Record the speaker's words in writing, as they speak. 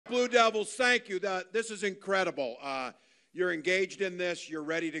Blue Devils, thank you. This is incredible. You're engaged in this. You're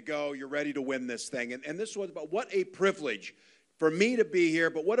ready to go. You're ready to win this thing. And this was about what a privilege for me to be here,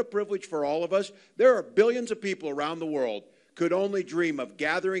 but what a privilege for all of us. There are billions of people around the world could only dream of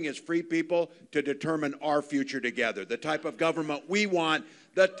gathering as free people to determine our future together, the type of government we want,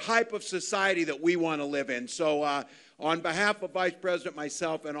 the type of society that we want to live in. So on behalf of Vice President,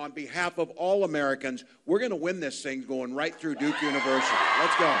 myself, and on behalf of all Americans, we're going to win this thing going right through Duke University.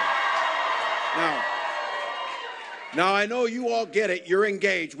 Let's go. Now, I know you all get it. You're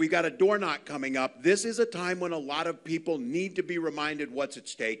engaged. We've got a door knock coming up. This is a time when a lot of people need to be reminded what's at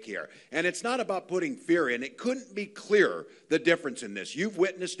stake here. And it's not about putting fear in. It couldn't be clearer, the difference in this. You've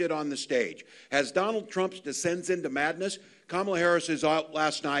witnessed it on the stage. As Donald Trump descends into madness, Kamala Harris is out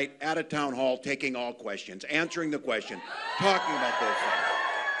last night at a town hall taking all questions, answering the question, talking about those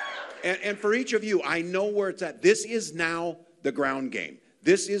things. And for each of you, I know where it's at. This is now the ground game.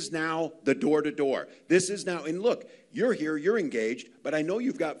 This is now the door-to-door. This is now, and look, you're here, you're engaged, but I know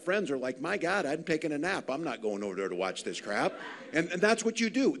you've got friends who are like, my God, I'm taking a nap. I'm not going over there to watch this crap. And that's what you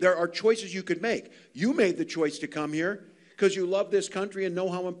do. There are choices you could make. You made the choice to come here because you love this country and know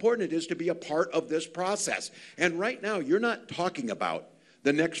how important it is to be a part of this process. And right now, you're not talking about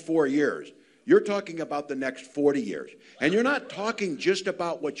the next 4 years. You're talking about the next 40 years. And you're not talking just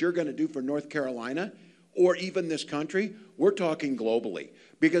about what you're going to do for North Carolina or even this country. We're talking globally.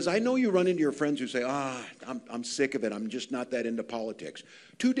 Because I know you run into your friends who say, I'm sick of it. I'm just not that into politics.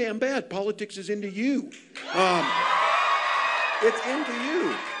 Too damn bad. Politics is into you. It's into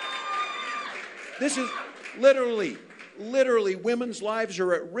you. This is literally, women's lives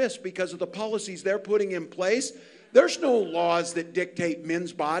are at risk because of the policies they're putting in place. There's no laws that dictate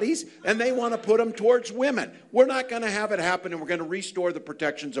men's bodies, and they want to put them towards women. We're not going to have it happen, and we're going to restore the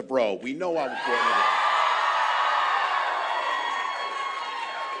protections of Roe. We know how important it is.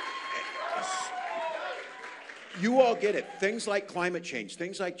 You all get it. Things like climate change,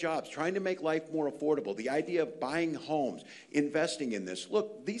 things like jobs, trying to make life more affordable, the idea of buying homes, investing in this.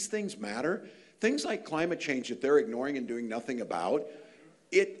 Look, these things matter. Things like climate change that they're ignoring and doing nothing about,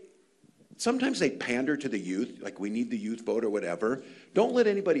 sometimes they pander to the youth, like we need the youth vote or whatever. Don't let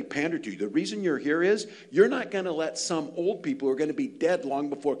anybody pander to you. The reason you're here is you're not going to let some old people who are going to be dead long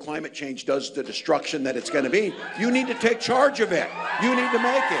before climate change does the destruction that it's going to be. You need to take charge of it. You need to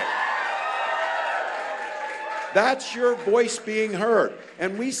make it. That's your voice being heard.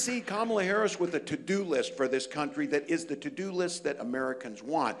 And we see Kamala Harris with a to-do list for this country that is the to-do list that Americans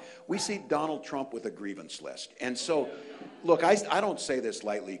want. We see Donald Trump with a grievance list. And so, look, I don't say this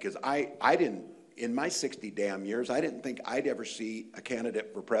lightly because I didn't, in my 60 damn years, I didn't think I'd ever see a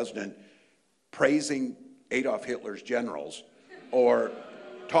candidate for president praising Adolf Hitler's generals or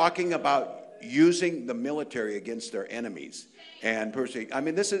talking about using the military against their enemies. And I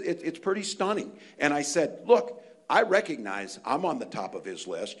mean, it's pretty stunning. And I said, look, I recognize I'm on the top of his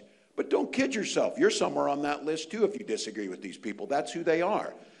list, but don't kid yourself. You're somewhere on that list too if you disagree with these people. That's who they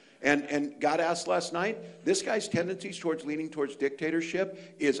are. And got asked last night, this guy's tendencies towards leaning towards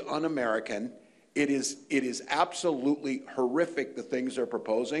dictatorship is un-American. It is absolutely horrific, the things they're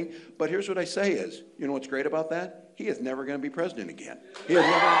proposing. But here's what I say is, you know what's great about that? He is never going to be president again. He is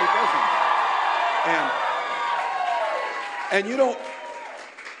never going to be president again. And you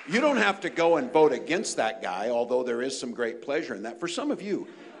don't have to go and vote against that guy, although there is some great pleasure in that. For some of you,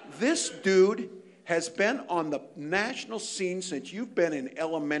 this dude has been on the national scene since you've been in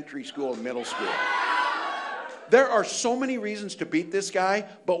elementary school and middle school. There are so many reasons to beat this guy,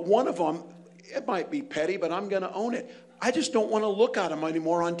 but one of them, it might be petty, but I'm going to own it. I just don't want to look at him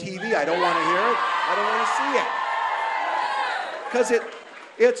anymore on TV. I don't want to hear it. I don't want to see it. Because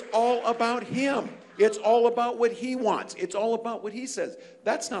it's all about him. It's all about what he wants. It's all about what he says.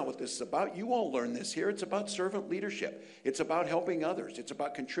 That's not what this is about. You all learn this here. It's about servant leadership. It's about helping others. It's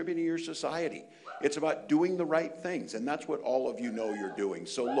about contributing to your society. It's about doing the right things. And that's what all of you know you're doing.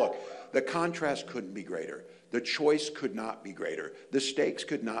 So look, the contrast couldn't be greater. The choice could not be greater. The stakes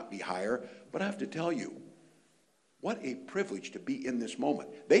could not be higher. But I have to tell you, what a privilege to be in this moment.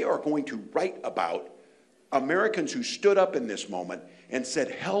 They are going to write about Americans who stood up in this moment and said,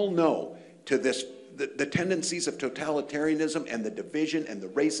 hell no to this. The tendencies of totalitarianism and the division and the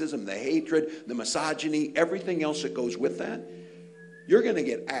racism, the hatred, the misogyny, everything else that goes with that. You're going to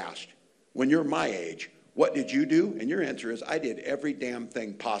get asked when you're my age, what did you do? And your answer is, I did every damn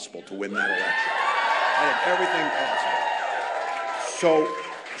thing possible to win that election. I did everything possible.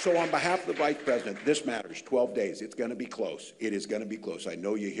 So on behalf of the Vice President, this matters. 12 days. It's going to be close. It is going to be close. I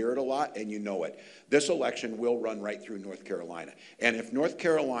know you hear it a lot and you know it. This election will run right through North Carolina. And if North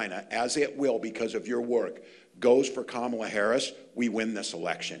Carolina, as it will because of your work, goes for Kamala Harris, we win this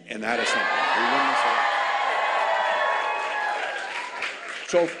election. And that is something. We win this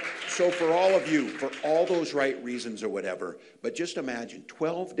election. So for all of you, for all those right reasons or whatever, but just imagine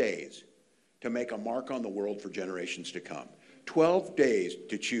 12 days to make a mark on the world for generations to come. 12 days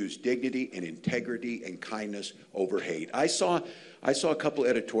to choose dignity and integrity and kindness over hate. I saw a couple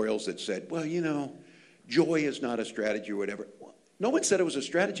editorials that said, well, you know, joy is not a strategy or whatever. Well, no one said it was a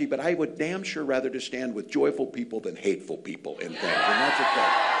strategy, but I would damn sure rather to stand with joyful people than hateful people in things, and that's a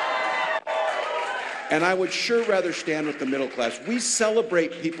fact. And I would sure rather stand with the middle class. We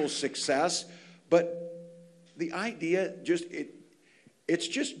celebrate people's success, but the idea just, it's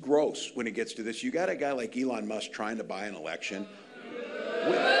just gross when it gets to this. You got a guy like Elon Musk trying to buy an election.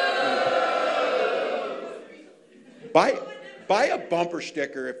 Buy a bumper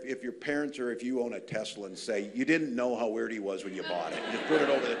sticker if your parents or if you own a Tesla and say, you didn't know how weird he was when you bought it. Just put it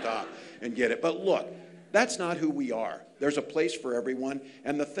over the top and get it. But look, that's not who we are. There's a place for everyone.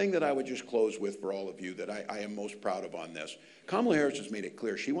 And the thing that I would just close with for all of you that I am most proud of on this, Kamala Harris has made it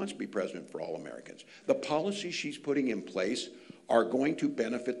clear she wants to be president for all Americans. The policies she's putting in place are going to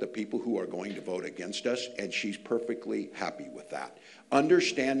benefit the people who are going to vote against us, and she's perfectly happy with that.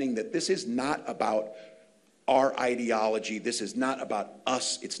 Understanding that this is not about our ideology, this is not about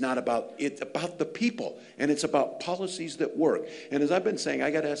us, it's about the people, and it's about policies that work. And as I've been saying,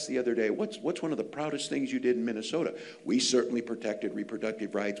 I got asked the other day, what's one of the proudest things you did in Minnesota? We certainly protected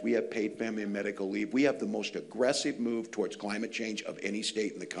reproductive rights. We have paid family and medical leave. We have the most aggressive move towards climate change of any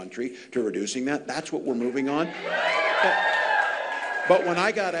state in the country to reducing that. That's what we're moving on. But when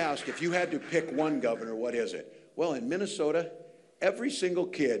I got asked, if you had to pick one governor, what is it? Well, in Minnesota, every single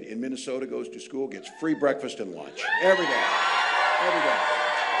kid in Minnesota goes to school, gets free breakfast and lunch. Every day. Every day.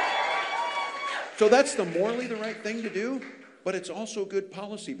 So that's morally the right thing to do, but it's also good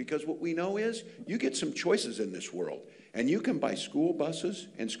policy, because what we know is you get some choices in this world. And you can buy school buses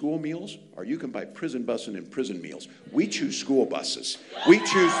and school meals, or you can buy prison buses and prison meals. We choose school buses. We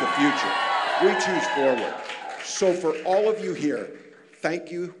choose the future. We choose forward. So for all of you here, thank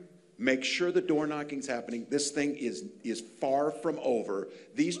you. Make sure the door knocking's happening. This thing is far from over.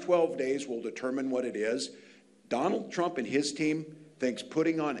 These 12 days will determine what it is. Donald Trump and his team thinks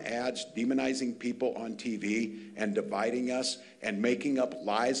putting on ads, demonizing people on TV, and dividing us, and making up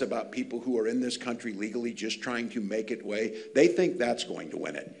lies about people who are in this country legally just trying to make it way, they think that's going to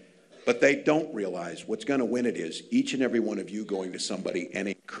win it. But they don't realize what's going to win it is each and every one of you going to somebody and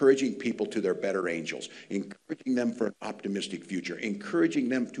encouraging people to their better angels, encouraging them for an optimistic future, encouraging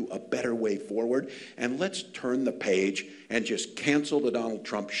them to a better way forward. And let's turn the page and just cancel the Donald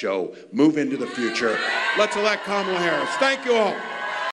Trump show, move into the future. Let's elect Kamala Harris. Thank you all.